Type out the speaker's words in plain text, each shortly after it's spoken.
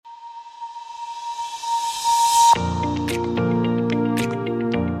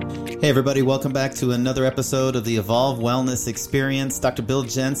Hey everybody, welcome back to another episode of the Evolve Wellness Experience. Dr. Bill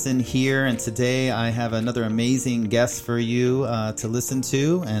Jensen here, and today I have another amazing guest for you to listen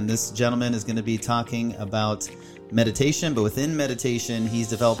to. And this gentleman is going to be talking about meditation, but within meditation, he's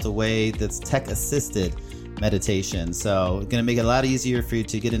developed a way that's tech-assisted meditation. So it's going to make it a lot easier for you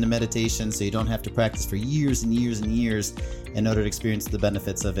to get into meditation so you don't have to practice for years and years and years in order to experience the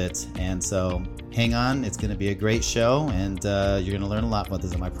benefits of it. And so hang on, it's going to be a great show, and you're going to learn a lot about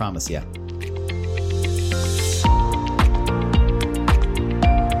this, I promise you.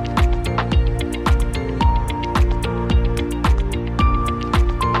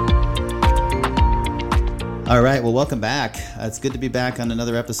 All right, well, welcome back. It's good to be back on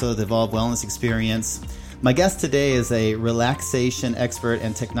another episode of the Evolve Wellness Experience. My guest today is a relaxation expert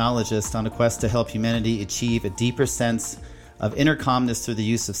and technologist on a quest to help humanity achieve a deeper sense of inner calmness through the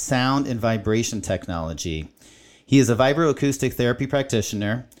use of sound and vibration technology. He is a Vibro-Acoustic therapy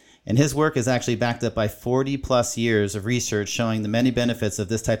practitioner, and his work is actually backed up by 40 plus years of research showing the many benefits of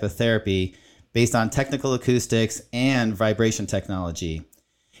this type of therapy based on technical acoustics and vibration technology.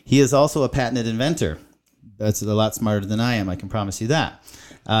 He is also a patented inventor. That's a lot smarter than I am, I can promise you that.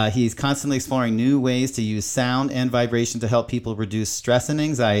 He's constantly exploring new ways to use sound and vibration to help people reduce stress and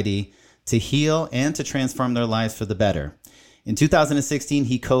anxiety, to heal, and to transform their lives for the better. In 2016,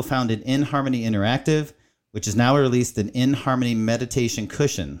 he co-founded inHarmony Interactive, which has now released an inHarmony meditation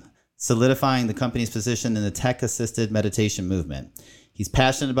cushion, solidifying the company's position in the tech-assisted meditation movement. He's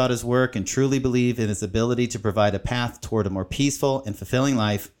passionate about his work and truly believes in his ability to provide a path toward a more peaceful and fulfilling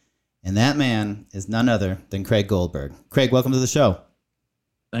life. And that man is none other than Craig Goldberg. Craig, welcome to the show.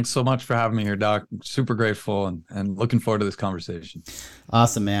 Thanks so much for having me here, Doc. I'm super grateful and looking forward to this conversation.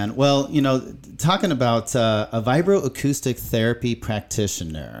 Awesome, man. Well, talking about a Vibro-Acoustic therapy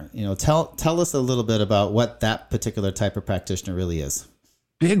practitioner, tell us a little bit about what that particular type of practitioner really is.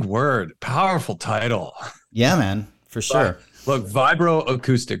 Big word, powerful title. Yeah, man, for sure. Look,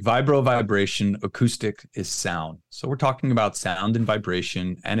 Vibro-Acoustic, vibro vibration, acoustic is sound. So we're talking about sound and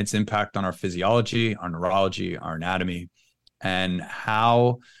vibration and its impact on our physiology, our neurology, our anatomy, and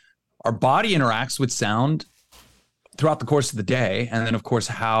how our body interacts with sound throughout the course of the day. And then, of course,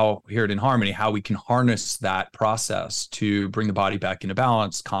 how here at inHarmony, how we can harness that process to bring the body back into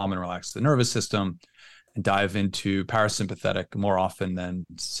balance, calm and relax the nervous system, and dive into parasympathetic more often than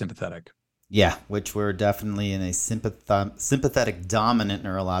sympathetic. Yeah, which we're definitely in a sympathetic dominant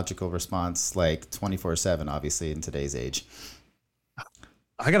neurological response, like 24/7, obviously, in today's age.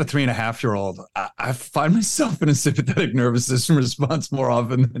 I got a 3.5-year-old. I find myself in a sympathetic nervous system response more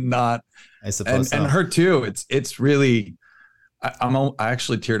often than not. I suppose so. And her too. It's really, I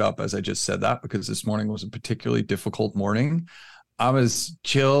actually teared up as I just said that because this morning was a particularly difficult morning. I'm as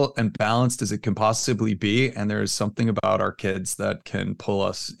chill and balanced as it can possibly be. And there is something about our kids that can pull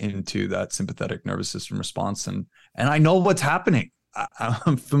us into that sympathetic nervous system response. And I know what's happening.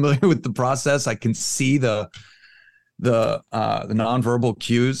 I'm familiar with the process. I can see the nonverbal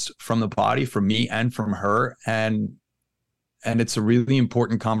cues from the body, from me and from her. And it's a really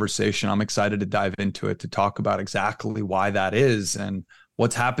important conversation. I'm excited to dive into it, to talk about exactly why that is and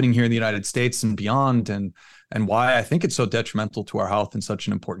what's happening here in the United States and beyond, and why I think it's so detrimental to our health and such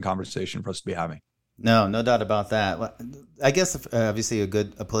an important conversation for us to be having. No doubt about that. Well, I guess obviously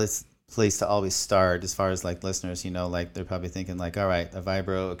a place to always start as far as like listeners, they're probably thinking like, all right, a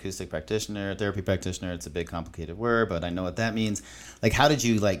Vibro-Acoustic practitioner, therapy practitioner, it's a big complicated word, but I know what that means. Like, how did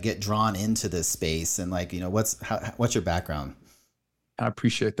you get drawn into this space, and what's your background? I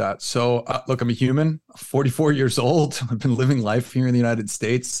appreciate that. So look, I'm a human, 44 years old. I've been living life here in the United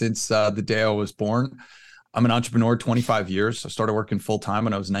States since the day I was born. I'm an entrepreneur, 25 years. I started working full time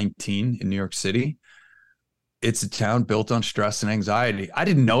when I was 19 in New York City. It's a town built on stress and anxiety. I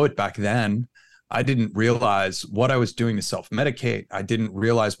didn't know it back then. I didn't realize what I was doing to self-medicate. I didn't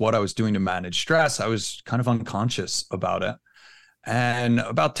realize what I was doing to manage stress. I was kind of unconscious about it. And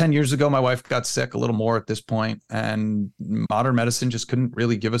about 10 years ago, my wife got sick, a little more at this point, and modern medicine just couldn't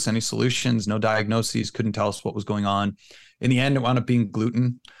really give us any solutions, no diagnoses, couldn't tell us what was going on. In the end, it wound up being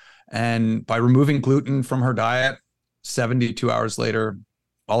gluten. And by removing gluten from her diet, 72 hours later,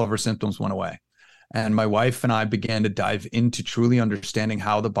 all of her symptoms went away. And my wife and I began to dive into truly understanding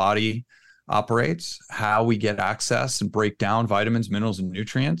how the body operates, how we get access and break down vitamins, minerals, and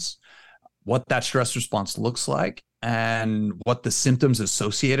nutrients, what that stress response looks like, and what the symptoms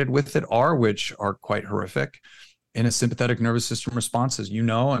associated with it are, which are quite horrific. In a sympathetic nervous system response, as you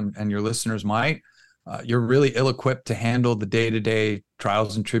know, and your listeners might, you're really ill-equipped to handle the day-to-day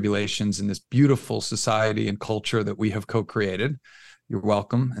trials and tribulations in this beautiful society and culture that we have co-created. You're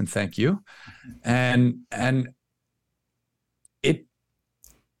welcome and thank you. And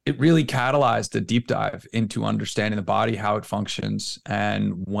it really catalyzed a deep dive into understanding the body, how it functions,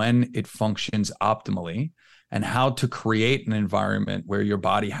 and when it functions optimally, and how to create an environment where your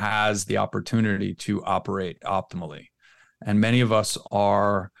body has the opportunity to operate optimally. And many of us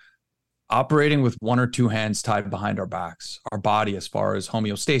are operating with one or two hands tied behind our backs, our body, as far as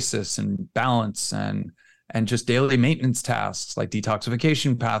homeostasis and balance and just daily maintenance tasks like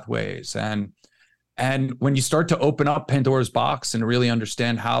detoxification pathways. And when you start to open up Pandora's box and really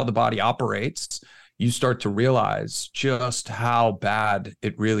understand how the body operates, you start to realize just how bad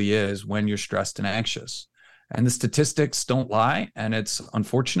it really is when you're stressed and anxious. And the statistics don't lie, and it's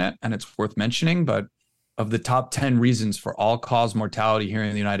unfortunate and it's worth mentioning, but of the top 10 reasons for all-cause mortality here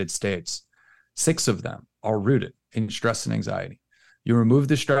in the United States, 6 of them are rooted in stress and anxiety. You remove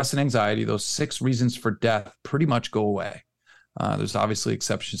the stress and anxiety, those 6 reasons for death pretty much go away. There's obviously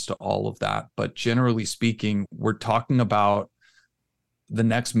exceptions to all of that, but generally speaking, we're talking about the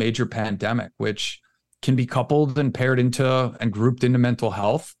next major pandemic, which can be coupled and paired into and grouped into mental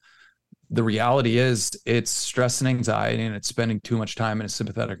health. The reality is it's stress and anxiety, and it's spending too much time in a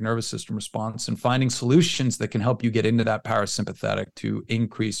sympathetic nervous system response and finding solutions that can help you get into that parasympathetic to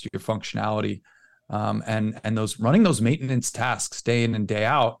increase your functionality, and those running those maintenance tasks day in and day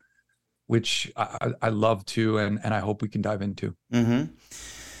out, which I love to, and I hope we can dive into. Mm-hmm.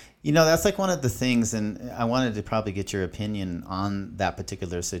 That's like one of the things, and I wanted to probably get your opinion on that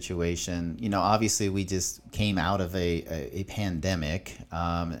particular situation. Obviously we just came out of a pandemic,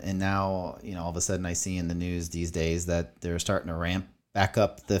 and now, all of a sudden I see in the news these days that they're starting to ramp back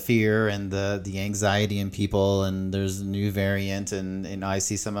up the fear and the anxiety in people, and there's a new variant, and I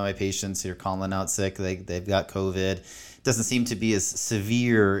see some of my patients who are calling out sick. They've got COVID. Doesn't seem to be as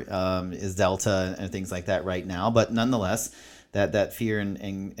severe as Delta and things like that right now, but nonetheless, that fear and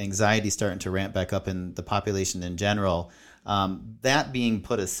anxiety starting to ramp back up in the population in general. That being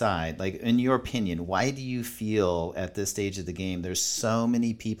put aside, like, in your opinion, why do you feel at this stage of the game there's so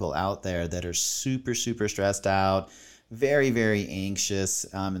many people out there that are super, super stressed out, very, very anxious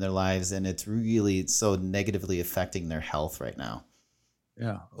in their lives, and it's really so negatively affecting their health right now?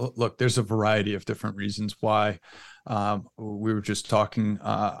 Yeah, look, there's a variety of different reasons why. We were just talking,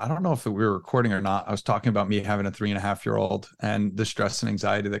 I don't know if we were recording or not. I was talking about me having a 3.5-year-old and the stress and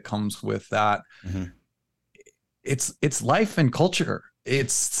anxiety that comes with that. Mm-hmm. It's life and culture.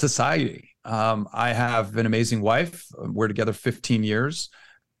 It's society. I have an amazing wife. We're together 15 years.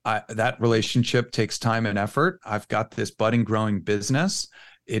 That relationship takes time and effort. I've got this budding, growing business.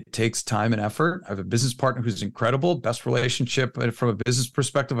 It takes time and effort. I have a business partner who's incredible, best relationship from a business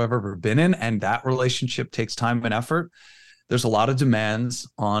perspective I've ever been in. And that relationship takes time and effort. There's a lot of demands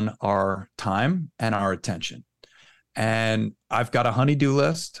on our time and our attention. And I've got a honey-do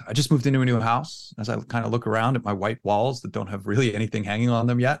list. I just moved into a new house. As I kind of look around at my white walls that don't have really anything hanging on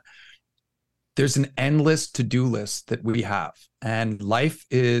them yet, there's an endless to-do list that we have. And life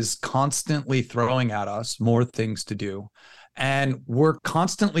is constantly throwing at us more things to do. And we're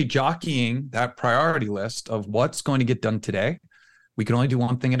constantly jockeying that priority list of what's going to get done today. We can only do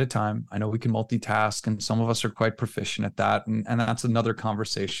one thing at a time. I know we can multitask, and some of us are quite proficient at that. And that's another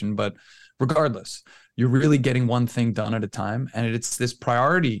conversation. But regardless, you're really getting one thing done at a time. And it's this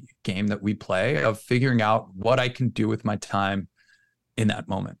priority game that we play of figuring out what I can do with my time in that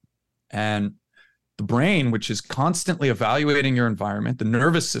moment. And the brain, which is constantly evaluating your environment, the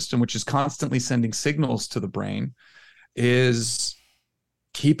nervous system, which is constantly sending signals to the brain, is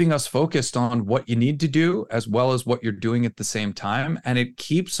keeping us focused on what you need to do as well as what you're doing at the same time. And it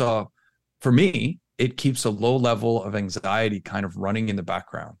keeps for me, it keeps a low level of anxiety kind of running in the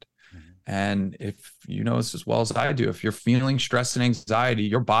background. Mm-hmm. And if you know this as well as I do, if you're feeling stress and anxiety,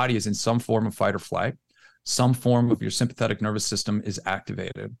 your body is in some form of fight or flight, some form of your sympathetic nervous system is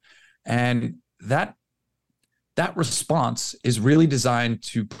activated. And that response is really designed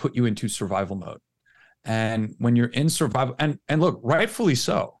to put you into survival mode. And when you're in survival, and look, rightfully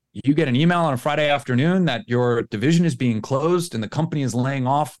so, you get an email on a Friday afternoon that your division is being closed and the company is laying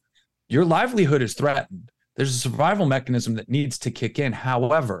off, your livelihood is threatened. There's a survival mechanism that needs to kick in.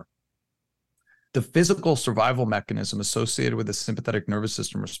 However, the physical survival mechanism associated with the sympathetic nervous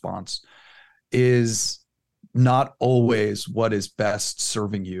system response is not always what is best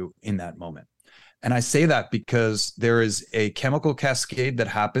serving you in that moment. And I say that because there is a chemical cascade that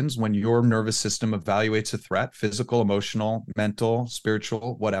happens when your nervous system evaluates a threat, physical, emotional, mental,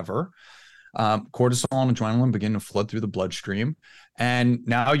 spiritual, whatever. Cortisol and adrenaline begin to flood through the bloodstream. And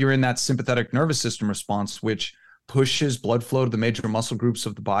now you're in that sympathetic nervous system response, which pushes blood flow to the major muscle groups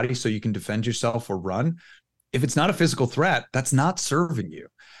of the body so you can defend yourself or run. If it's not a physical threat, that's not serving you.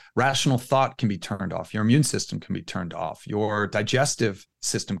 Rational thought can be turned off. Your immune system can be turned off. Your digestive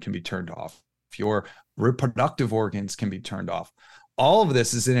system can be turned off. Your reproductive organs can be turned off. All of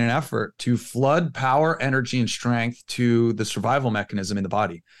this is in an effort to flood power, energy, and strength to the survival mechanism in the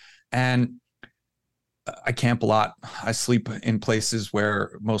body. And I camp a lot. I sleep in places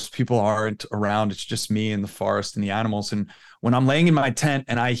where most people aren't around. It's just me and the forest and the animals. And when I'm laying in my tent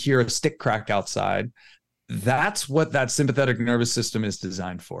and I hear a stick crack outside, that's what that sympathetic nervous system is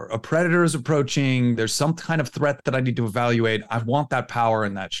designed for. A predator is approaching. There's some kind of threat that I need to evaluate. I want that power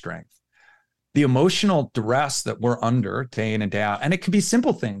and that strength. The emotional duress that we're under day in and day out, and it could be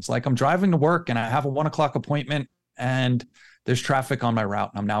simple things like I'm driving to work and I have a 1 o'clock appointment and there's traffic on my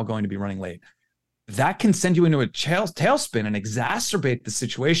route and I'm now going to be running late. That can send you into a tailspin and exacerbate the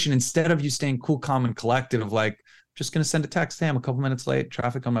situation instead of you staying cool, calm, and collected of like, just going to send a text, hey, I'm a couple minutes late,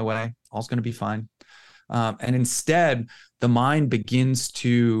 traffic on my way, all's going to be fine. And instead, the mind begins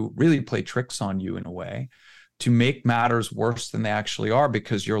to really play tricks on you in a way to make matters worse than they actually are,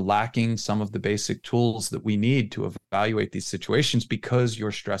 because you're lacking some of the basic tools that we need to evaluate these situations because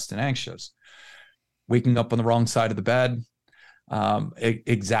you're stressed and anxious. Waking up on the wrong side of the bed, it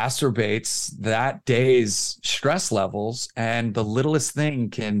exacerbates that day's stress levels, and the littlest thing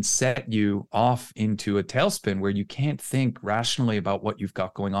can set you off into a tailspin where you can't think rationally about what you've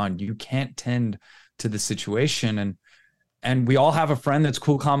got going on. You can't tend to the situation. And we all have a friend that's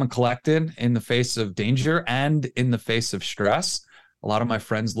cool, calm, and collected in the face of danger and in the face of stress. A lot of my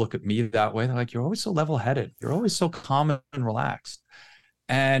friends look at me that way. They're like, you're always so level-headed. You're always so calm and relaxed.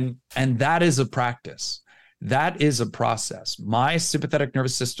 And that is a practice. That is a process. My sympathetic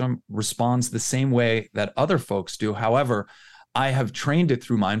nervous system responds the same way that other folks do. However, I have trained it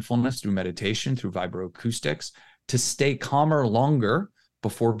through mindfulness, through meditation, through Vibro-Acoustics to stay calmer longer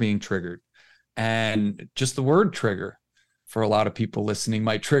before being triggered. And just the word trigger for a lot of people listening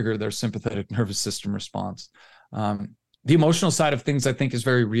might trigger their sympathetic nervous system response. The emotional side of things, I think, is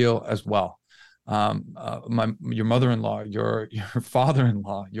very real as well. Your mother-in-law, your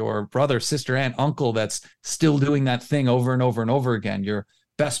father-in-law, your brother, sister, aunt, uncle that's still doing that thing over and over and over again. Your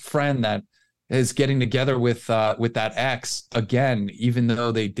best friend that is getting together with that ex again, even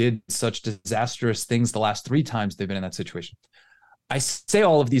though they did such disastrous things the last 3 times they've been in that situation. I say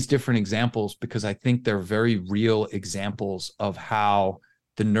all of these different examples because I think they're very real examples of how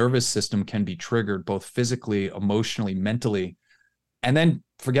the nervous system can be triggered both physically, emotionally, mentally, and then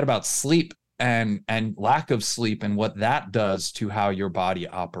forget about sleep and lack of sleep and what that does to how your body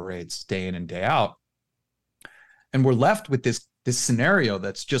operates day in and day out. And we're left with this scenario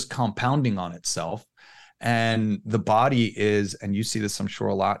that's just compounding on itself. And the body is, and you see this, I'm sure,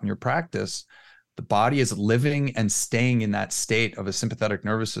 a lot in your practice, the body is living and staying in that state of a sympathetic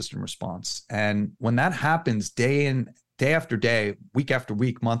nervous system response. And when that happens day after day, week after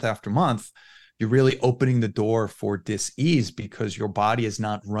week, month after month, you're really opening the door for dis-ease because your body is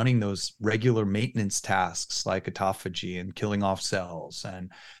not running those regular maintenance tasks like autophagy and killing off cells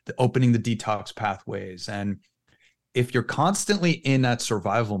and opening the detox pathways. And if you're constantly in that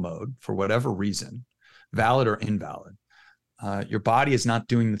survival mode for whatever reason, valid or invalid, your body is not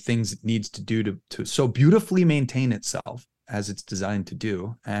doing the things it needs to do to so beautifully maintain itself as it's designed to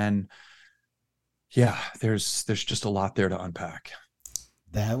do. And yeah, there's just a lot there to unpack.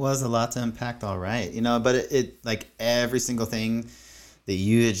 That was a lot to unpack, all right. But it like every single thing that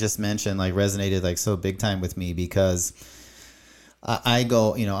you had just mentioned, like resonated like so big time with me because I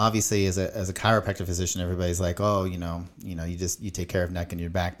go, obviously as a chiropractic physician, everybody's like, oh, you take care of neck and your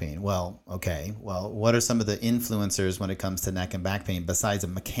back pain. Well, okay. Well, what are some of the influencers when it comes to neck and back pain besides a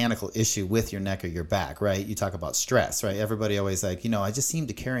mechanical issue with your neck or your back, right? You talk about stress, right? Everybody always like, I just seem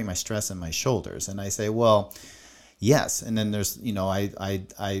to carry my stress in my shoulders. And I say, well, yes. And then there's,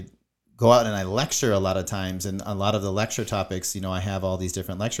 I go out and I lecture a lot of times, and a lot of the lecture topics, I have all these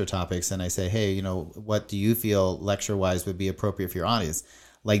different lecture topics, and I say, hey, what do you feel lecture wise would be appropriate for your audience?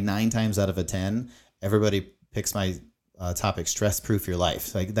 Like 9 times out of 10, everybody picks my topic, stress proof your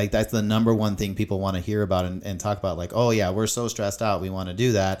life. Like that's the number one thing people want to hear about and talk about, like, oh yeah, we're so stressed out, we want to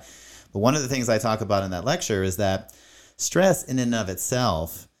do that. But one of the things I talk about in that lecture is that stress in and of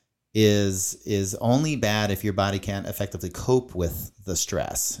itself is only bad if your body can't effectively cope with the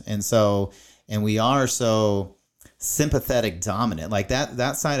stress. And we are so sympathetic dominant. Like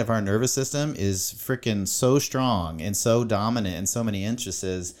that side of our nervous system is freaking so strong and so dominant in so many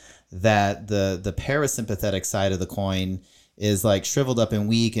instances that the parasympathetic side of the coin is like shriveled up and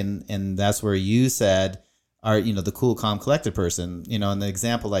weak. And that's where you said are, the cool, calm, collected person, and the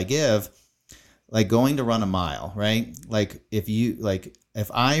example I give, like going to run a mile, right? Like if you like if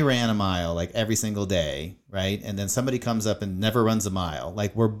I ran a mile like every single day, right, and then somebody comes up and never runs a mile,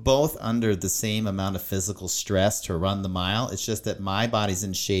 like we're both under the same amount of physical stress to run the mile. It's just that my body's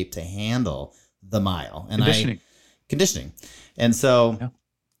in shape to handle the mile, and conditioning. And so Yeah.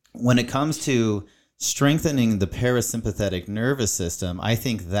 when it comes to strengthening the parasympathetic nervous system, I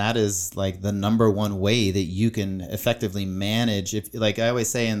think that is like the number one way that you can effectively manage. If, like I always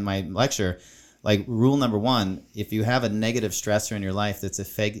say in my lecture, like rule number one, if you have a negative stressor in your life that's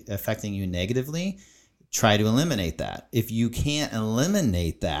affecting you negatively, try to eliminate that. If you can't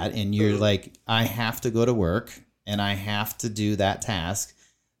eliminate that and you're like, I have to go to work and I have to do that task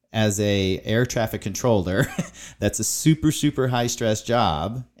as a air traffic controller, that's a super, super high stress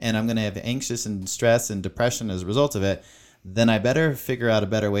job, and I'm going to have anxious and stress and depression as a result of it, then I better figure out a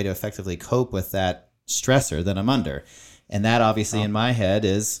better way to effectively cope with that stressor that I'm under. And that obviously in my head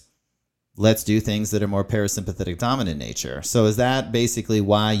is, let's do things that are more parasympathetic dominant nature. So is that basically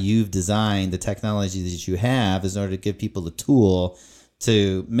why you've designed the technology that you have, is in order to give people the tool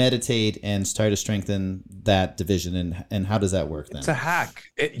to meditate and start to strengthen that division? And how does that work then? It's a hack.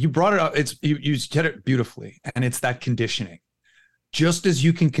 You brought it up. You said it beautifully. And it's that conditioning. Just as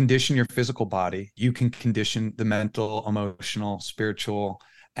you can condition your physical body, you can condition the mental, emotional, spiritual,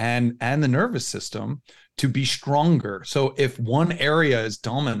 and the nervous system to be stronger. So if one area is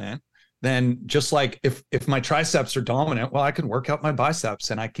dominant, then just like if my triceps are dominant, well, I can work out my biceps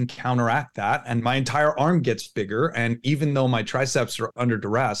and I can counteract that. And my entire arm gets bigger. And even though my triceps are under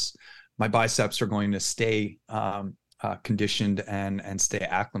duress, my biceps are going to stay conditioned and stay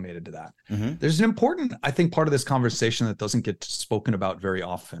acclimated to that. Mm-hmm. There's an important, I think, part of this conversation that doesn't get spoken about very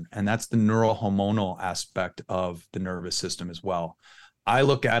often. And that's the neurohormonal aspect of the nervous system as well. I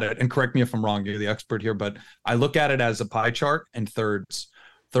look at it, and correct me if I'm wrong, you're the expert here, but I look at it as a pie chart in thirds.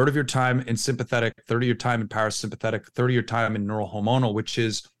 Third of your time in sympathetic, third of your time in parasympathetic, third of your time in neurohormonal, which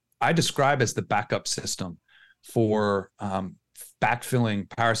is, I describe as the backup system for backfilling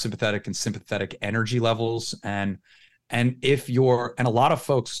parasympathetic and sympathetic energy levels. And if you're, and a lot of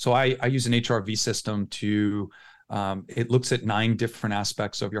folks, so I use an HRV system to, it looks at 9 different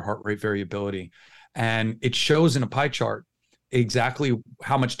aspects of your heart rate variability. And it shows in a pie chart exactly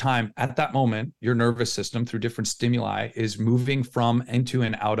how much time at that moment your nervous system through different stimuli is moving from, into,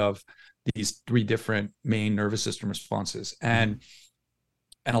 and out of these 3 different main nervous system responses. And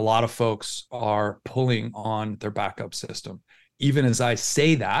a lot of folks are pulling on their backup system. Even as I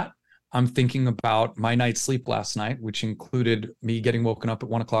say that, I'm thinking about my night's sleep last night, which included me getting woken up at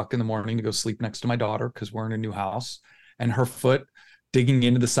 1:00 in the morning to go sleep next to my daughter because we're in a new house, and her foot digging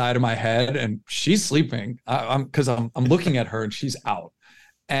into the side of my head, and she's sleeping. I'm looking at her and she's out,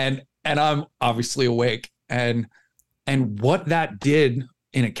 and I'm obviously awake. And what that did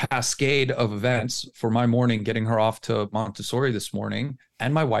in a cascade of events for my morning, getting her off to Montessori this morning,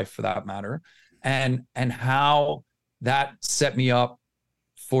 and my wife for that matter, and how that set me up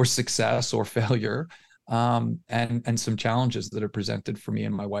for success or failure, and some challenges that are presented for me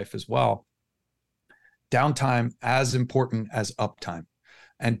and my wife as well. Downtime as important as uptime.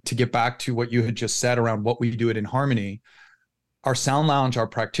 And to get back to what you had just said around what we do at inHarmony, our sound lounge, our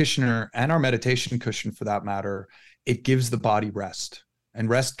practitioner, and our meditation cushion for that matter, it gives the body rest. And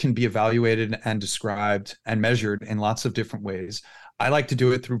rest can be evaluated and described and measured in lots of different ways. I like to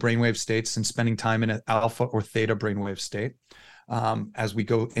do it through brainwave states and spending time in an alpha or theta brainwave state, as we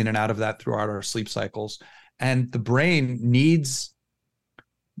go in and out of that throughout our sleep cycles. And the brain needs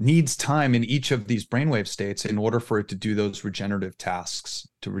time in each of these brainwave states in order for it to do those regenerative tasks,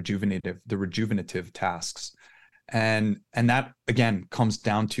 the rejuvenative tasks. And that, again, comes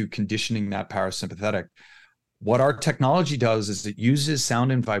down to conditioning that parasympathetic. What our technology does is it uses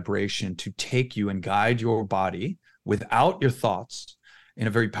sound and vibration to take you and guide your body without your thoughts in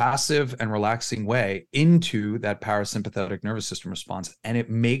a very passive and relaxing way into that parasympathetic nervous system response. And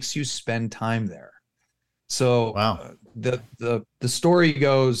it makes you spend time there. So wow. The story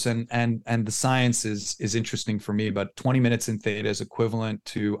goes, and the science is interesting for me, but 20 minutes in theta is equivalent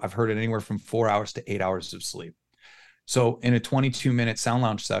to, I've heard it, anywhere from 4 hours to 8 hours of sleep. So in a 22-minute sound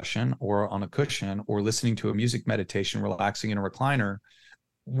lounge session or on a cushion or listening to a music meditation, relaxing in a recliner,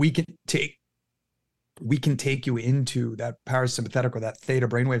 we can take you into that parasympathetic or that theta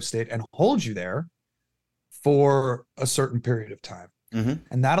brainwave state and hold you there for a certain period of time. Mm-hmm.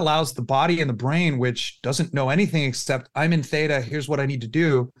 And that allows the body and the brain, which doesn't know anything except I'm in theta, here's what I need to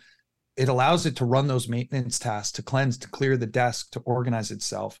do. It allows it to run those maintenance tasks, to cleanse, to clear the desk, to organize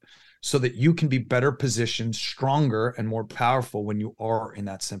itself so that you can be better positioned, stronger, and more powerful when you are in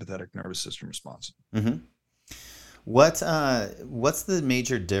that sympathetic nervous system response. Mm-hmm. What's the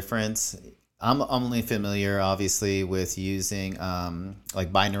major difference I'm only familiar, obviously, with using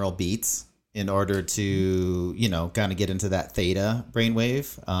like binaural beats in order to, kind of get into that theta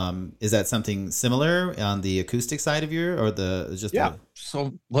brainwave. Is that something similar on the acoustic side of your, or the just Yeah. the?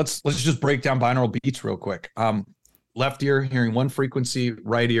 So let's just break down binaural beats real quick. Left ear hearing one frequency,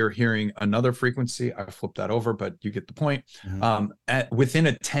 right ear hearing another frequency. I flipped that over, but you get the point. Mhm. Within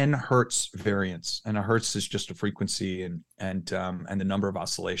a 10 hertz variance, and a hertz is just a frequency and the number of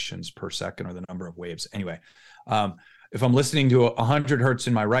oscillations per second, or the number of waves. Anyway, if I'm listening to 100 hertz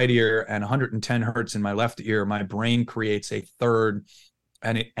in my right ear and 110 hertz in my left ear, my brain creates a third,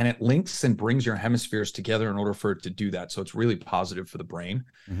 and it links and brings your hemispheres together in order for it to do that. So it's really positive for the brain.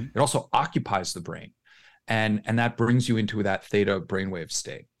 Mhm. It also occupies the brain, and that brings you into that theta brainwave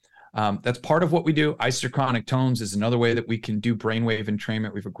state. That's part of what we do. Isochronic tones is another way that we can do brainwave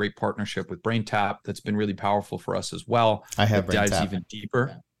entrainment. We have a great partnership with BrainTap that's been really powerful for us as well. I have It dives BrainTap. even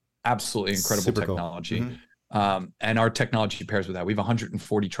deeper. Absolutely incredible Super cool. technology. Mhm. And our technology pairs with that. We have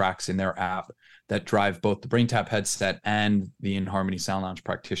 140 tracks in their app that drive both the BrainTap headset and the inHarmony Sound Lounge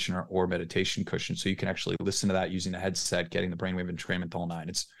practitioner or meditation cushion. So you can actually listen to that using the headset, getting the brainwave entrainment, the whole nine.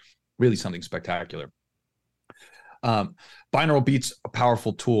 It's really something spectacular. Binaural beats, a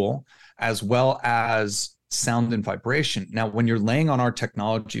powerful tool, as well as sound and vibration. Now, when you're laying on our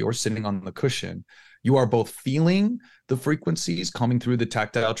technology or sitting on the cushion, you are both feeling the frequencies coming through the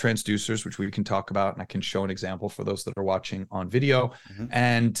tactile transducers, which we can talk about, and I can show an example for those that are watching on video,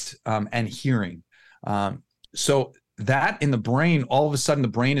 Mhm. and hearing. So that in the brain, all of a sudden, the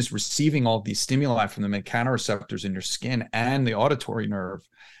brain is receiving all of these stimuli from the mechanoreceptors in your skin and the auditory nerve,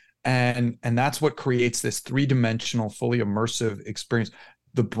 and that's what creates this three-dimensional, fully immersive experience.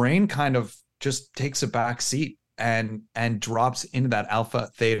 The brain kind of just takes a back seat and drops into that alpha,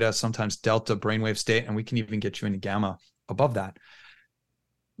 theta, sometimes delta brainwave state, and we can even get you into gamma above that.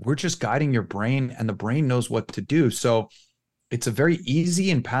 We're just guiding your brain, and the brain knows what to do. So it's a very easy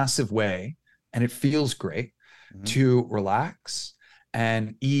and passive way, and it feels great Mhm. to relax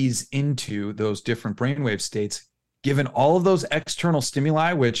and ease into those different brainwave states, given all of those external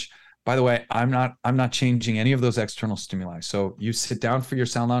stimuli, which, by the way, I'm not changing any of those external stimuli. So you sit down for your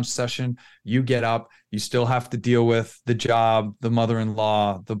sound lounge session, you get up, you still have to deal with the job, the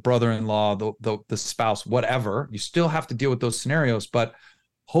mother-in-law, the brother-in-law, the spouse, whatever. You still have to deal with those scenarios, but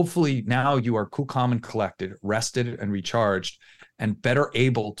hopefully now you are cool, calm, and collected, rested and recharged, and better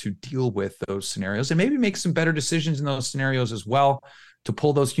able to deal with those scenarios, and maybe make some better decisions in those scenarios as well, to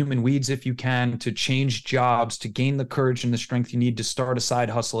pull those human weeds if you can, to change jobs, to gain the courage and the strength you need to start a side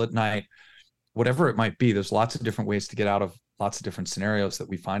hustle at night, whatever it might be. There's lots of different ways to get out of lots of different scenarios that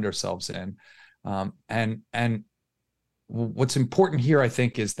we find ourselves in. And what's important here, I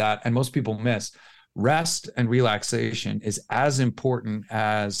think, is that, and most people miss, rest and relaxation is as important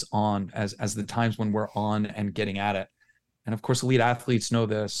as the times when we're on and getting at it. And of course, elite athletes know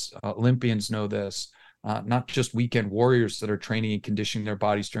this, Olympians know this, not just weekend warriors that are training and conditioning their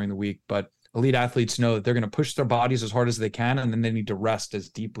bodies during the week, but elite athletes know that they're going to push their bodies as hard as they can, and then they need to rest as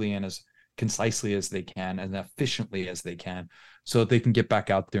deeply and as concisely as they can and efficiently as they can, so that they can get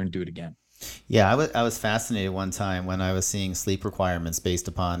back out there and do it again. Yeah, I was fascinated one time when I was seeing sleep requirements based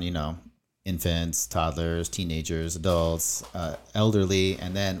upon, infants, toddlers, teenagers, adults, elderly,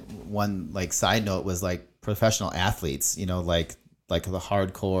 and then one like side note was like professional athletes, like the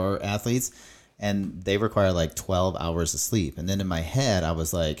hardcore athletes, and they require like 12 hours of sleep. And then in my head, I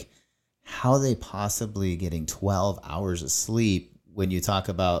was like, how are they possibly getting 12 hours of sleep when you talk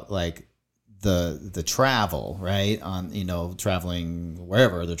about like the travel, right? On, traveling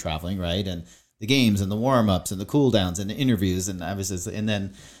wherever they're traveling, right? And the games and the warm-ups and the cool downs and the interviews. And and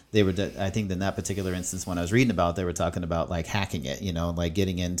then they were, I think in that particular instance, when I was reading about, they were talking about like hacking it, like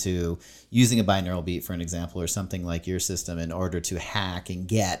getting into using a binaural beat, for an example, or something like your system, in order to hack and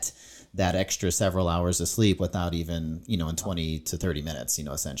get that extra several hours of sleep without even, in 20 to 30 minutes,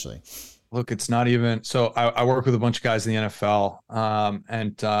 essentially. Look, it's not even so. I work with a bunch of guys in the NFL,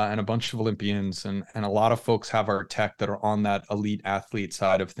 and a bunch of Olympians, and a lot of folks have our tech that are on that elite athlete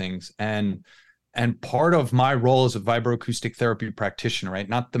side of things. And part of my role as a vibro-acoustic therapy practitioner, right?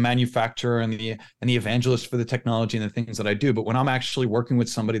 Not the manufacturer and the evangelist for the technology and the things that I do, but when I'm actually working with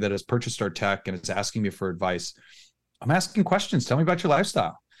somebody that has purchased our tech and is asking me for advice, I'm asking questions. Tell me about your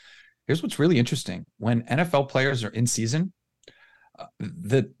lifestyle. Here's what's really interesting. When NFL players are in season,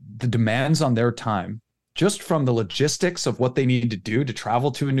 the demands on their time, just from the logistics of what they need to do to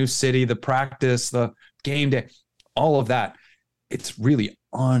travel to a new city, the practice, the game day, all of that, it's really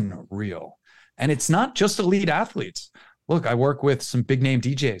unreal. And it's not just elite athletes. Look, I work with some big name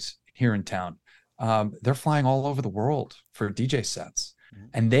DJs here in town. They're flying all over the world for DJ sets.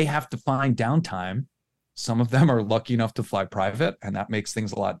 and they have to find downtime. Some of them are lucky enough to fly private, and that makes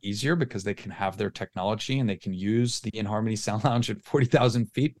things a lot easier because they can have their technology and they can use the inHarmony Sound Lounge at 40,000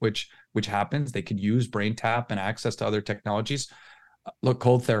 feet, which happens. They could use BrainTap and access to other technologies. Look,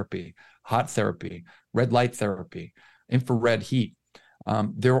 cold therapy, hot therapy, red light therapy, infrared heat.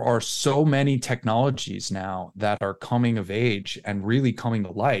 There are so many technologies now that are coming of age and really coming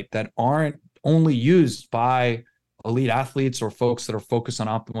to light that aren't only used by elite athletes or folks that are focused on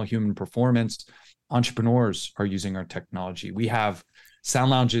optimal human performance. Entrepreneurs are using our technology. We have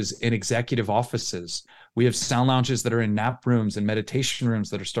sound lounges in executive offices. We have sound lounges that are in nap rooms and meditation rooms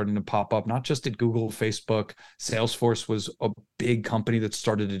that are starting to pop up, not just at Google, Facebook. Salesforce was a big company that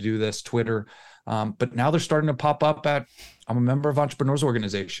started to do this, Twitter. But now they're starting to pop up I'm a member of Entrepreneurs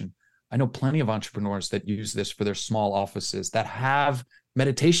Organization. I know plenty of entrepreneurs that use this for their small offices that have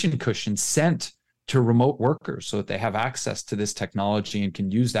meditation cushions sent to remote workers so that they have access to this technology and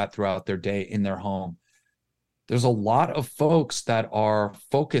can use that throughout their day in their home. There's a lot of folks that are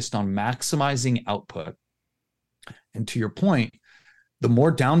focused on maximizing output. And to your point, the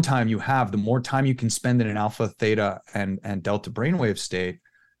more downtime you have, the more time you can spend in an alpha, theta, and delta brainwave state.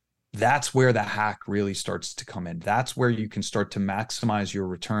 That's where the hack really starts to come in. That's where you can start to maximize your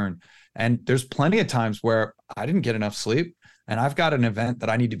return. And there's plenty of times where I didn't get enough sleep and I've got an event that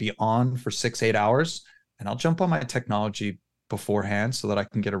I need to be on for 6-8 hours, and I'll jump on my technology beforehand so that I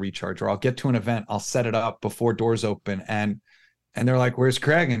can get a recharge, or I'll get to an event, I'll set it up before doors open, and they're like, "Where's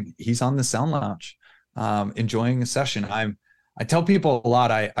Craig?" And he's on the sound lounge, enjoying a session. I tell people a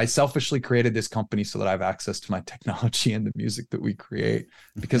lot, I selfishly created this company so that I have access to my technology and the music that we create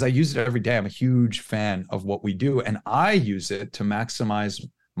because I use it every day. I'm a huge fan of what we do, and I use it to maximize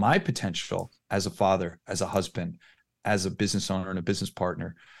my potential as a father, as a husband, as a business owner and a business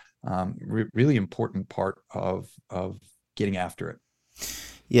partner. Really important part of getting after it.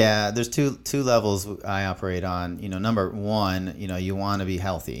 Yeah, there's two levels I operate on. Number one, you want to be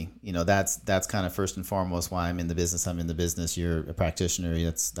healthy. That's kind of first and foremost why I'm in the business. I'm in the business. You're a practitioner.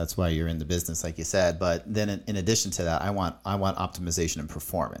 That's why you're in the business, like you said. But then in addition to that, I want optimization and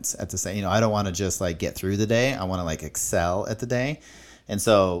performance at the same. I don't want to just like get through the day. I want to like excel at the day. And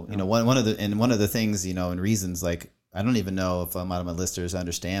so, one of the things, and reasons, like, I don't even know if a lot of my listeners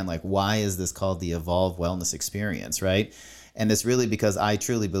understand, like, why is this called the Evolve Wellness Experience, right? And it's really because I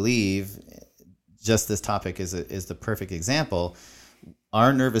truly believe, just this topic is the perfect example.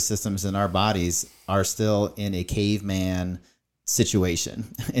 Our nervous systems and our bodies are still in a caveman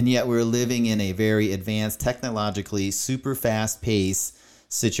situation, and yet we're living in a very advanced, technologically super fast paced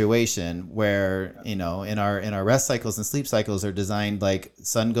situation where, in our rest cycles and sleep cycles are designed like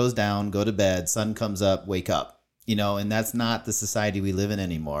sun goes down, go to bed, sun comes up, wake up. And that's not the society we live in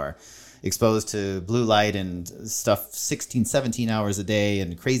anymore. Exposed to blue light and stuff 16, 17 hours a day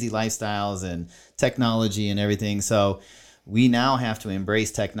and crazy lifestyles and technology and everything. So we now have to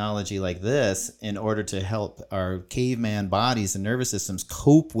embrace technology like this in order to help our caveman bodies and nervous systems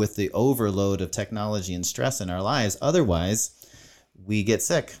cope with the overload of technology and stress in our lives. Otherwise, we get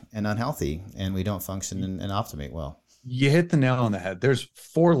sick and unhealthy and we don't function and optimate well. You hit the nail on the head. There's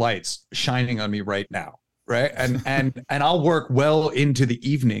 4 lights shining on me right now. Right. And I'll work well into the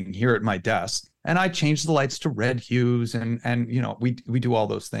evening here at my desk, and I change the lights to red hues and we do all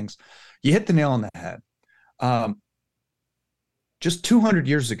those things. You hit the nail on the head. Just 200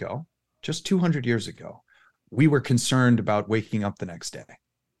 years ago, we were concerned about waking up the next day.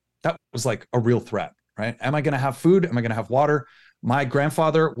 That was like a real threat, right? Am I going to have food? Am I going to have water? My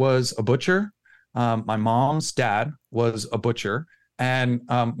grandfather was a butcher. My mom's dad was a butcher. And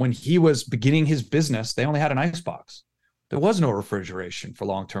when he was beginning his business, they only had an icebox. There was no refrigeration for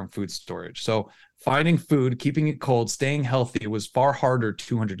long-term food storage. So finding food, keeping it cold, staying healthy was far harder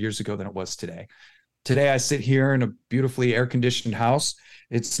 200 years ago than it was today. Today, I sit here in a beautifully air-conditioned house.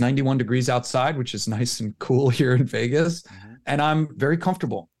 It's 91 degrees outside, which is nice and cool here in Vegas. Mm-hmm. And I'm very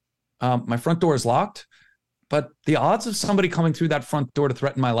comfortable. My front door is locked, but the odds of somebody coming through that front door to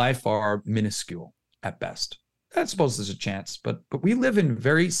threaten my life are minuscule at best. I suppose there's a chance, but we live in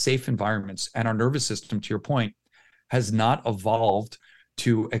very safe environments, and our nervous system, to your point, has not evolved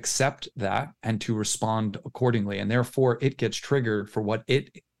to accept that and to respond accordingly. And therefore, it gets triggered for what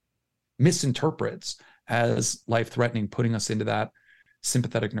it misinterprets as life-threatening, putting us into that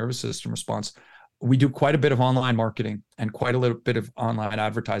sympathetic nervous system response. We do quite a bit of online marketing and quite a little bit of online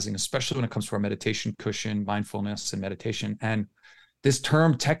advertising, especially when it comes to our meditation cushion, mindfulness, and meditation. And this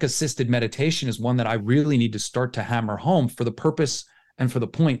term tech-assisted meditation is one that I really need to start to hammer home for the purpose and for the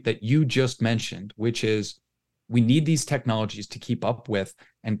point that you just mentioned, which is we need these technologies to keep up with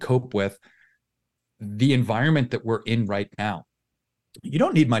and cope with the environment that we're in right now. You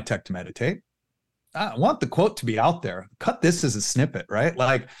don't need my tech to meditate. I want the quote to be out there. Cut this as a snippet, right?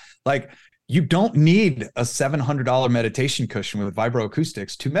 Like you don't need a $700 meditation cushion with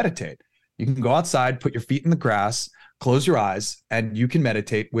Vibro-Acoustics to meditate. You can go outside, put your feet in the grass, close your eyes, and you can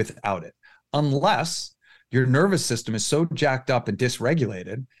meditate without it. Unless your nervous system is so jacked up and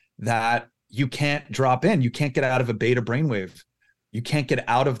dysregulated that you can't drop in. You can't get out of a beta brainwave. You can't get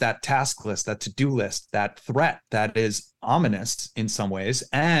out of that task list, that to-do list, that threat that is ominous in some ways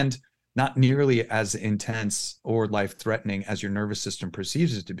and not nearly as intense or life-threatening as your nervous system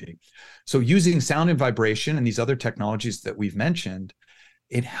perceives it to be. So using sound and vibration and these other technologies that we've mentioned,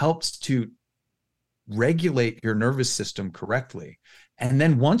 it helps to regulate your nervous system correctly. And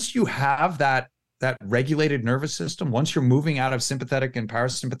then once you have that regulated nervous system, once you're moving out of sympathetic and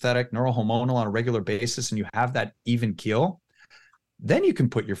parasympathetic neurohormonal on a regular basis and you have that even keel, then you can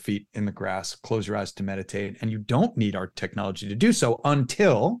put your feet in the grass, close your eyes to meditate, and you don't need our technology to do so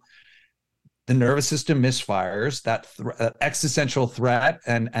until the nervous system misfires, that existential threat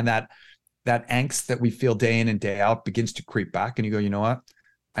and that angst that we feel day in and day out begins to creep back, and you go, you know what?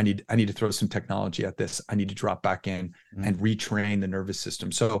 I need to throw some technology at this. I need to drop back in and retrain the nervous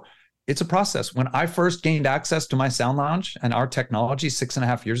system. So it's a process. When I first gained access to my sound lounge and our technology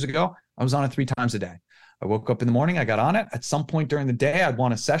 6.5 years ago, I was on it 3 times a day. I woke up in the morning, I got on it. At some point during the day, I'd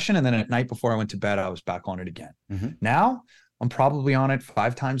want a session. And then at night before I went to bed, I was back on it again. Now I'm probably on it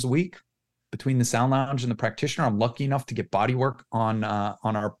 5 times a week between the sound lounge and the practitioner. I'm lucky enough to get body work on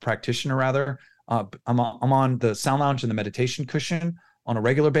our practitioner rather. I'm on the sound lounge and the meditation cushion on a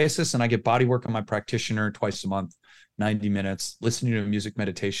regular basis. And I get body work on my practitioner twice a month, 90 minutes, listening to a music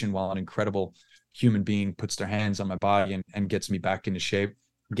meditation while an incredible human being puts their hands on my body and gets me back into shape.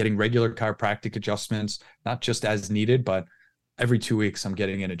 I'm getting regular chiropractic adjustments, not just as needed, but every 2 weeks I'm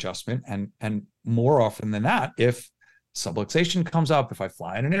getting an adjustment. And more often than that, if subluxation comes up, if I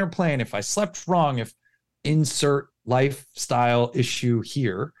fly in an airplane, if I slept wrong, if insert lifestyle issue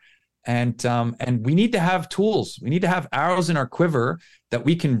here, and we need to have tools. We need to have arrows in our quiver that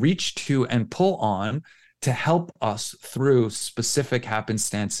we can reach to and pull on to help us through specific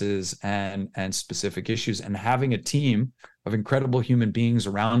happenstances and specific issues. And having a team of incredible human beings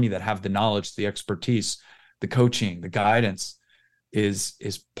around me that have the knowledge, the expertise, the coaching, the guidance is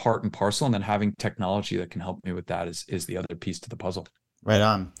part and parcel. And then having technology that can help me with that is the other piece to the puzzle. Right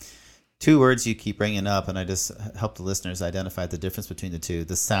on. 2 words you keep bringing up, and I just help the listeners identify the difference between the two: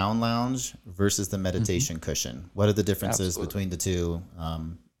 the sound lounge versus the meditation cushion. What are the differences between the two?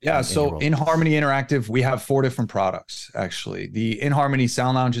 So inHarmony Interactive, we have 4 different products, actually. The inHarmony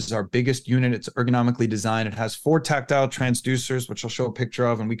Sound Lounge is our biggest unit. It's ergonomically designed. It has 4 tactile transducers, which I'll show a picture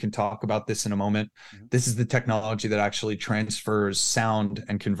of, and we can talk about this in a moment. This is the technology that actually transfers sound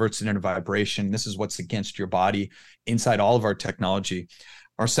and converts it into vibration. This is what's against your body inside all of our technology.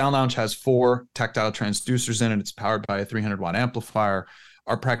 Our Sound Lounge has 4 tactile transducers in it. It's powered by a 300-watt amplifier.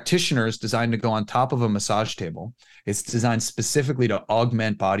 Our practitioner is designed to go on top of a massage table. It's designed specifically to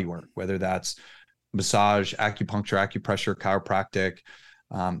augment body work, whether that's massage, acupuncture, acupressure, chiropractic,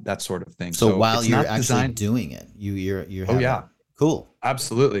 that sort of thing. So while you're actually doing it, you're having, cool.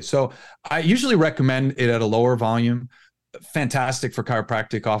 Absolutely. So I usually recommend it at a lower volume. Fantastic for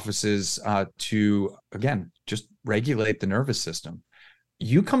chiropractic offices to, again, just regulate the nervous system.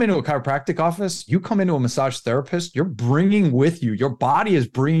 You come into a chiropractic office, you come into a massage therapist, you're bringing with you, your body is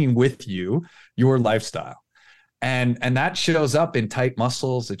bringing with you your lifestyle. And that shows up in tight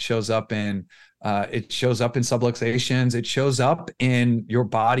muscles. It shows up in subluxations. It shows up in your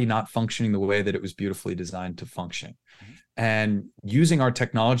body not functioning the way that it was beautifully designed to function. And using our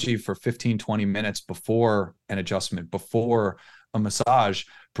technology for 15, 20 minutes before an adjustment, before a massage,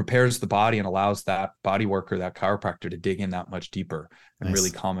 prepares the body and allows that body worker, that chiropractor, to dig in that much deeper and really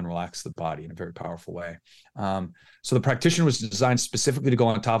calm and relax the body in a very powerful way. So the practitioner was designed specifically to go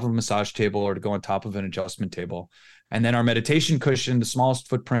on top of a massage table or to go on top of an adjustment table. And then our meditation cushion, the smallest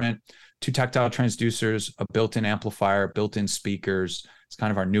footprint, 2 tactile transducers, a built-in amplifier, built-in speakers. It's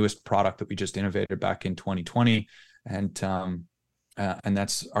kind of our newest product that we just innovated back in 2020. And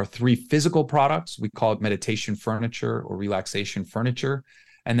that's our 3 physical products. We call it meditation furniture or relaxation furniture.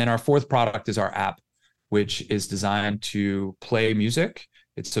 And then our 4th product is our app, which is designed to play music.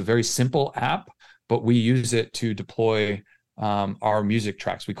 It's a very simple app, but we use it to deploy our music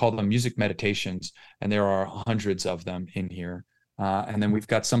tracks. We call them music meditations, and there are hundreds of them in here. And then we've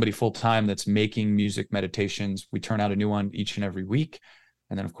got somebody full-time that's making music meditations. We turn out a new one each and every week.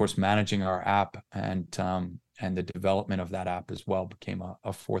 And then, of course, managing our app and the development of that app as well became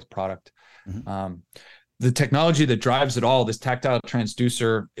a 4th product. the technology that drives it all, this tactile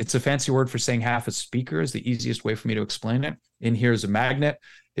transducer, it's a fancy word for saying half a speaker is the easiest way for me to explain it. In here is a magnet.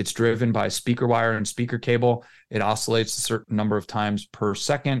 It's driven by speaker wire and speaker cable. It oscillates a certain number of times per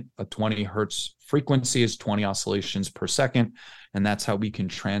second. A 20 hertz frequency is 20 oscillations per second. And that's how we can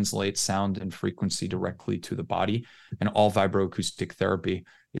translate sound and frequency directly to the body. And all vibroacoustic therapy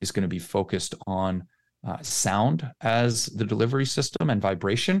is going to be focused on sound as the delivery system and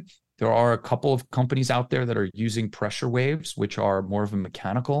vibration. There are a couple of companies out there that are using pressure waves, which are more of a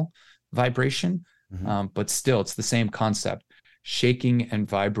mechanical vibration, but still it's the same concept, shaking and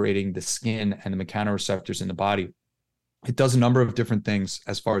vibrating the skin and the mechanoreceptors in the body. It does a number of different things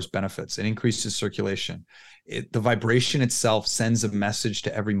as far as benefits. It increases circulation. The vibration itself sends a message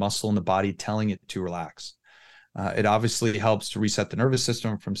to every muscle in the body telling it to relax. It obviously helps to reset the nervous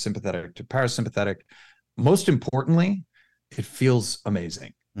system from sympathetic to parasympathetic. Most importantly, it feels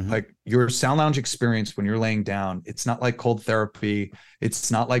amazing. Like your sound lounge experience when you're laying down, it's not like cold therapy.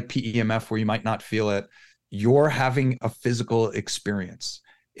 It's not like PEMF where you might not feel it. You're having a physical experience.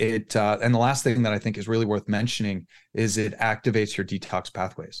 And the last thing that I think is really worth mentioning is it activates your detox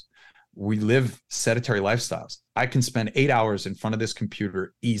pathways. We live sedentary lifestyles. I can spend 8 hours in front of this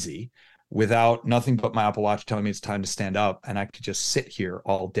computer easy without nothing but my Apple Watch telling me it's time to stand up, and I could just sit here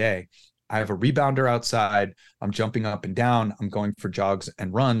all day. I have a rebounder outside. I'm jumping up and down. I'm going for jogs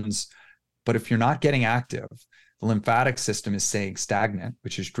and runs. But if you're not getting active, the lymphatic system is staying stagnant,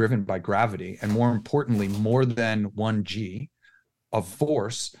 which is driven by gravity. And more importantly, more than 1G of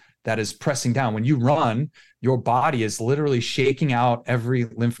force that is pressing down. When you run, your body is literally shaking out every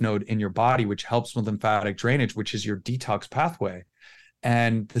lymph node in your body, which helps with lymphatic drainage, which is your detox pathway.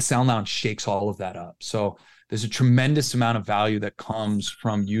 And the sound lounge shakes all of that up. So there's a tremendous amount of value that comes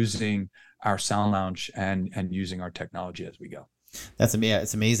from using our sound lounge and using our technology as we go.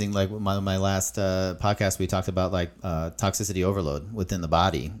 It's amazing. Like my last podcast, we talked about like toxicity overload within the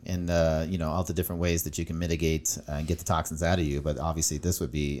body, and all the different ways that you can mitigate and get the toxins out of you. But obviously, this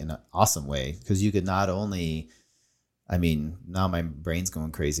would be an awesome way, because you could not only, now my brain's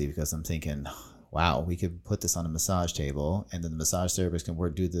going crazy because I'm thinking, wow, we could put this on a massage table, and then the massage therapist can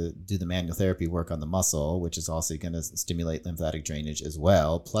do the manual therapy work on the muscle, which is also going to stimulate lymphatic drainage as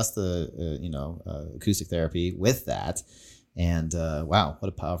well, plus the acoustic therapy with that. And wow, what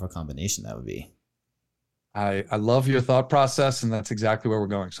a powerful combination that would be. I love your thought process, and that's exactly where we're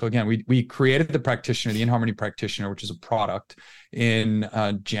going. So again, we created the practitioner, the inHarmony practitioner, which is a product in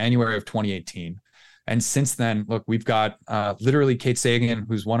January of 2018. And since then, look, we've got literally Kate Sagan,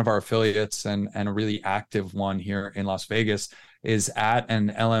 who's one of our affiliates and a really active one here in Las Vegas, is at an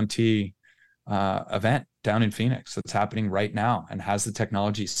LMT event down in Phoenix that's happening right now, and has the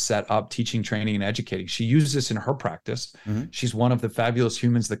technology set up, teaching, training, and educating. She uses this in her practice. She's one of the fabulous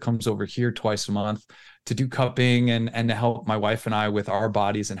humans that comes over here twice a month to do cupping and to help my wife and I with our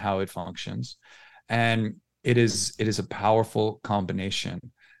bodies and how it functions. And it is a powerful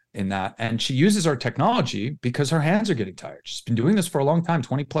combination in that. And she uses our technology because her hands are getting tired. She's been doing this for a long time,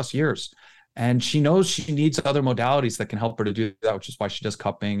 20 plus years. And she knows she needs other modalities that can help her to do that, which is why she does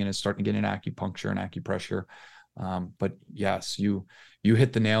cupping and is starting to get in acupuncture and acupressure. But yes, you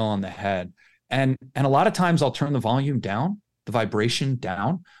hit the nail on the head. And a lot of times I'll turn the volume down, the vibration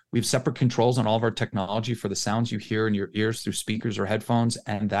down. We have separate controls on all of our technology for the sounds you hear in your ears through speakers or headphones,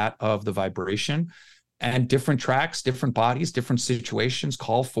 and that of the vibration. And different tracks, different bodies, different situations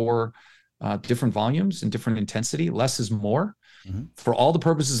call for different volumes and different intensity. Less is more. For all the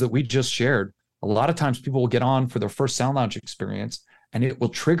purposes that we just shared, a lot of times people will get on for their first sound lounge experience, and it will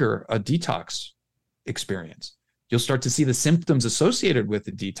trigger a detox experience. You'll start to see the symptoms associated with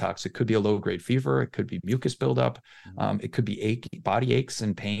the detox. It could be a low-grade fever. It could be mucus buildup. It could be body aches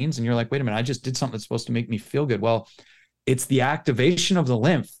and pains. And you're like, wait a minute, I just did something that's supposed to make me feel good. Well, it's the activation of the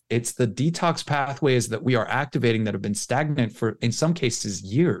lymph. It's the detox pathways that we are activating that have been stagnant for, in some cases,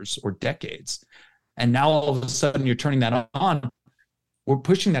 years or decades. And now all of a sudden you're turning that on. We're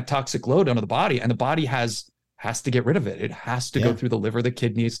pushing that toxic load onto the body, and the body has to get rid of it. It has to go through the liver, the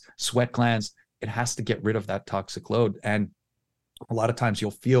kidneys, sweat glands. It has to get rid of that toxic load. And a lot of times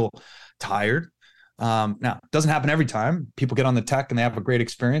you'll feel tired. Now, it doesn't happen every time. People get on the tech and they have a great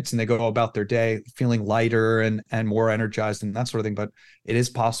experience and they go about their day feeling lighter and more energized and that sort of thing. But it is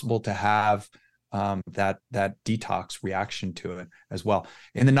possible to have that detox reaction to it as well.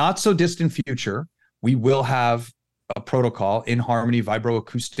 In the not so distant future, we will have a protocol, inHarmony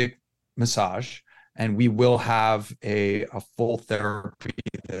Vibro-Acoustic massage, and we will have a full therapy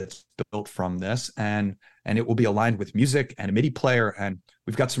that's built from this, and it will be aligned with music and a MIDI player. And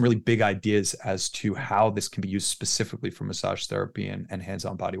we've got some really big ideas as to how this can be used specifically for massage therapy and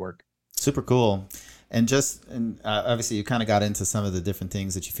hands-on body work. Super cool. Obviously you kind of got into some of the different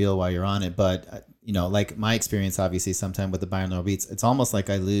things that you feel while you're on it, but like my experience, obviously, sometime with the binaural beats, it's almost like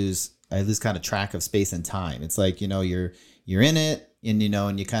I lose kind of track of space and time. It's like, you're in it, and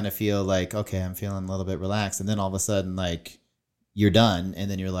and you kind of feel like, okay, I'm feeling a little bit relaxed, and then all of a sudden, like, you're done,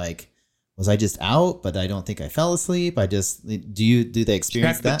 and then you're like, was I just out? But I don't think I fell asleep. Do they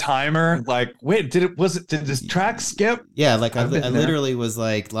experience Check that? the timer. Like, wait, did this track skip? Yeah. Like I literally was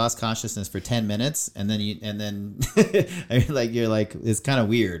like lost consciousness for 10 minutes. And then you're like, it's kind of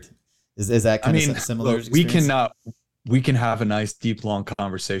weird. Is that kind of similar? Look, we can have a nice, deep, long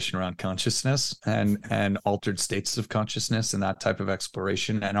conversation around consciousness and altered states of consciousness and that type of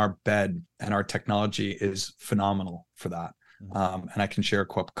exploration. And our bed and our technology is phenomenal for that. And I can share a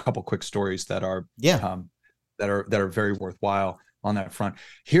couple quick stories that are very worthwhile on that front.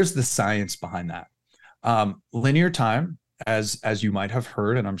 Here's the science behind that. Linear time, as you might have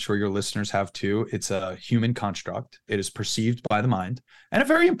heard, and I'm sure your listeners have too, it's a human construct. It is perceived by the mind, and a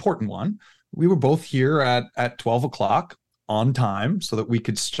very important one. We were both here at 12 o'clock on time so that we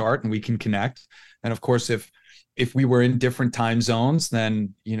could start and we can connect. And of course, if we were in different time zones,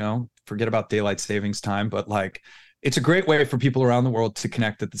 then, forget about daylight savings time, but like, it's a great way for people around the world to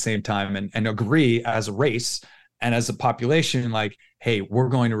connect at the same time and agree as a race and as a population, like, hey, we're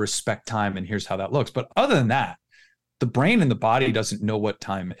going to respect time, and here's how that looks. But other than that, the brain and the body doesn't know what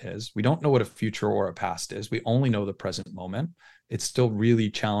time is. We don't know what a future or a past is. We only know the present moment. It's still really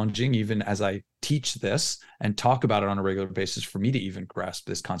challenging, even as I teach this and talk about it on a regular basis, for me to even grasp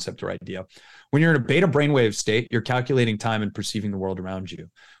this concept or idea. When you're in a beta brainwave state, you're calculating time and perceiving the world around you.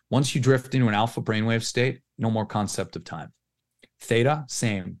 Once you drift into an alpha brainwave state, no more concept of time. Theta,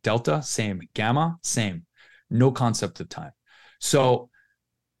 same. Delta, same. Gamma, same. No concept of time. So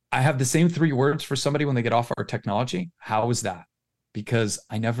I have the same 3 words for somebody when they get off our technology. How is that? Because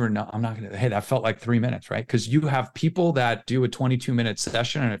I never know. I'm not going to, hey, that felt like 3 minutes, right? Because you have people that do a 22-minute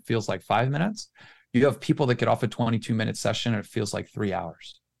session and it feels like 5 minutes. You have people that get off a 22-minute session and it feels like 3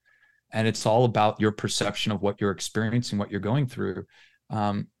 hours. And it's all about your perception of what you're experiencing, what you're going through.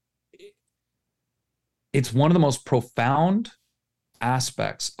 It's one of the most profound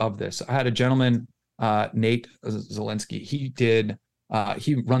aspects of this. I had a gentleman, Nate Zelensky.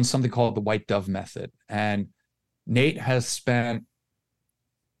 He runs something called the White Dove Method. And Nate has spent,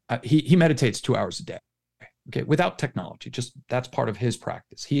 he meditates 2 hours a day, okay, without technology. Just that's part of his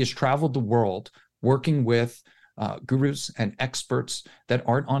practice. He has traveled the world working with gurus and experts that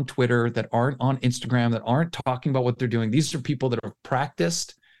aren't on Twitter, that aren't on Instagram, that aren't talking about what they're doing. These are people that have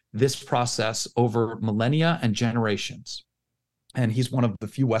practiced this process over millennia and generations. And he's one of the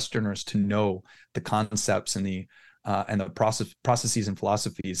few Westerners to know the concepts and the processes and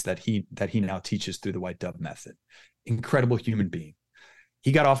philosophies that he now teaches through the White Dove Method. Incredible human being.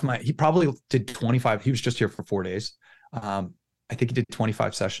 He probably did 25. He was just here for 4 days. I think he did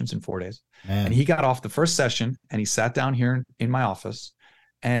 25 sessions in 4 days. Man. And he got off the first session and he sat down here in my office,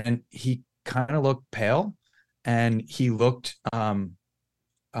 and he kind of looked pale, and he looked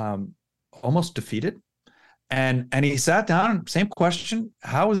almost defeated. And he sat down, same question,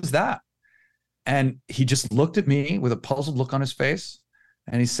 how is that? And he just looked at me with a puzzled look on his face,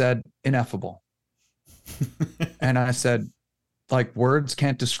 and he said, ineffable. And I said, like, words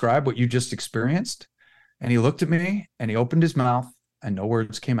can't describe what you just experienced? And he looked at me and he opened his mouth and no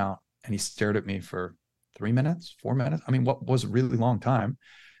words came out. And he stared at me for 3 minutes, 4 minutes. I mean, what was a really long time.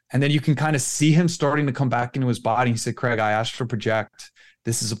 And then you can kind of see him starting to come back into his body. He said, Craig, I astral project.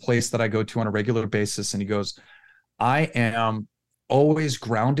 This is a place that I go to on a regular basis. And he goes, I am always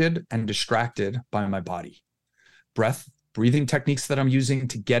grounded and distracted by my body. Breathing techniques that I'm using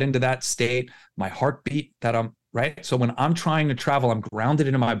to get into that state, my heartbeat that I'm, right? So when I'm trying to travel, I'm grounded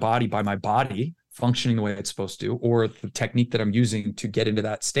into my body by my body functioning the way it's supposed to, or the technique that I'm using to get into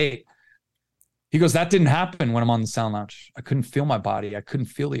that state. He goes, that didn't happen when I'm on the sound lounge. I couldn't feel my body. I couldn't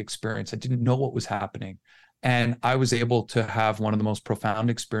feel the experience. I didn't know what was happening. And I was able to have one of the most profound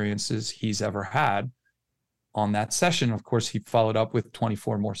experiences he's ever had on that session. Of course, he followed up with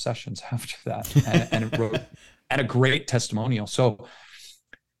 24 more sessions after that and wrote and a great testimonial. So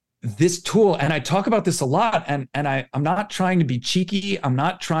this tool, and I talk about this a lot, and I'm not trying to be cheeky. I'm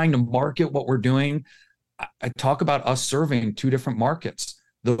not trying to market what we're doing. I talk about us serving 2 different markets.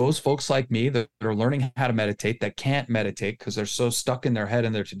 Those folks like me that are learning how to meditate, that can't meditate because they're so stuck in their head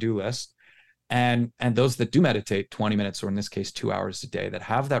and their to-do list. And those that do meditate 20 minutes, or in this case, 2 hours a day, that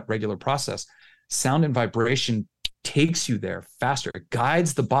have that regular process. Sound and vibration takes you there faster. It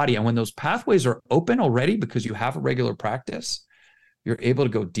guides the body. And when those pathways are open already because you have a regular practice, you're able to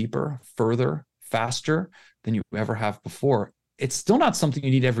go deeper, further, faster than you ever have before. It's still not something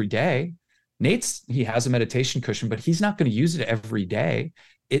you need every day. He has a meditation cushion, but he's not going to use it every day.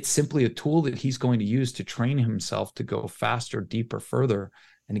 It's simply a tool that he's going to use to train himself to go faster, deeper, further,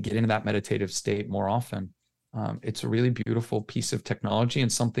 and to get into that meditative state more often. It's a really beautiful piece of technology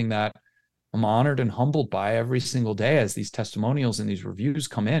and something that I'm honored and humbled by every single day as these testimonials and these reviews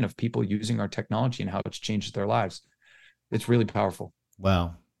come in of people using our technology and how it's changed their lives. It's really powerful.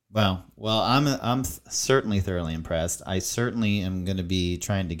 Wow. Well, I'm certainly thoroughly impressed. I certainly am going to be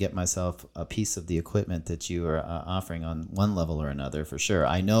trying to get myself a piece of the equipment that you are offering on one level or another for sure.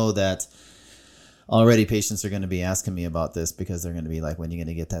 I know that already patients are going to be asking me about this because they're going to be like, when are you going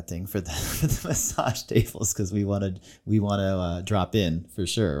to get that thing for the massage tables? Because we want to drop in for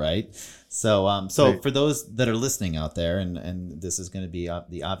sure, right? So right. For those that are listening out there, and this is going to be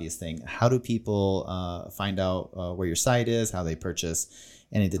the obvious thing, how do people find out where your site is, how they purchase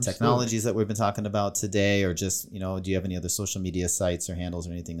any of the technologies that we've been talking about today, or just, do you have any other social media sites or handles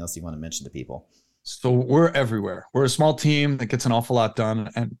or anything else you want to mention to people? So we're everywhere. We're a small team that gets an awful lot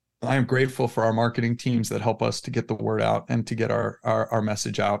done. And I am grateful for our marketing teams that help us to get the word out and to get our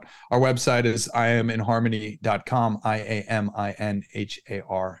message out. Our website is inHarmony.com,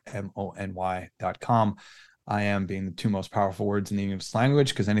 IAMINHARMONY.com. I am being the two most powerful words in the English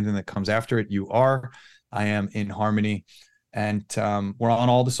language, because anything that comes after it, you are. I am in Harmony. And we're on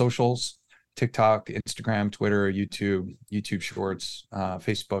all the socials: TikTok, Instagram, Twitter, YouTube Shorts,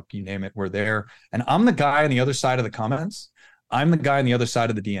 Facebook, you name it, we're there. And I'm the guy on the other side of the comments. I'm the guy on the other side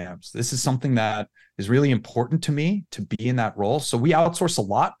of the DMs. This is something that is really important to me, to be in that role. So we outsource a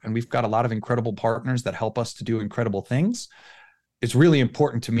lot, and we've got a lot of incredible partners that help us to do incredible things. It's really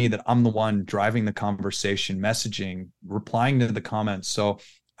important to me that I'm the one driving the conversation, messaging, replying to the comments. So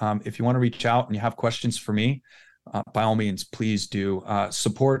if you want to reach out and you have questions for me, by all means, please do.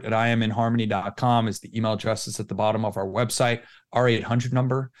 Support at IamInHarmony.com is the email address that's at the bottom of our website. Our 800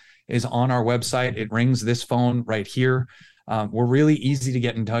 number is on our website. It rings this phone right here. We're really easy to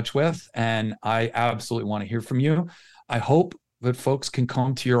get in touch with, and I absolutely want to hear from you. I hope that folks can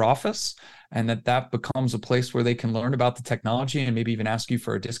come to your office and that becomes a place where they can learn about the technology and maybe even ask you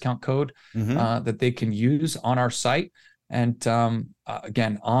for a discount code that they can use on our site. And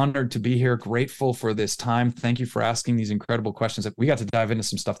again, honored to be here, grateful for this time. Thank you for asking these incredible questions. We got to dive into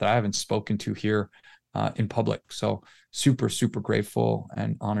some stuff that I haven't spoken to here in public. So super, super grateful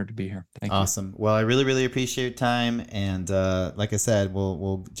and honored to be here. Thank you. Awesome. Well, I really, really appreciate your time. And like I said,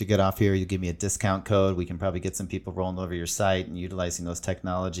 we'll to get off here, you give me a discount code. We can probably get some people rolling over your site and utilizing those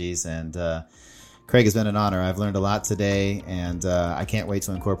technologies. And Craig, has been an honor. I've learned a lot today, and I can't wait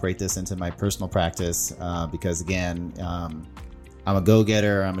to incorporate this into my personal practice because, again, I'm a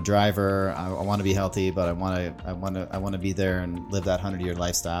go-getter. I'm a driver. I want to be healthy, but I want to be there and live that 100-year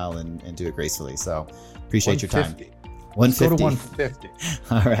lifestyle and do it gracefully. So appreciate your time. 150. Let's go to 150.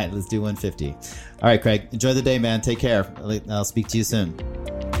 All right, let's do 150. All right, Craig, enjoy the day, man. Take care. I'll speak to you soon.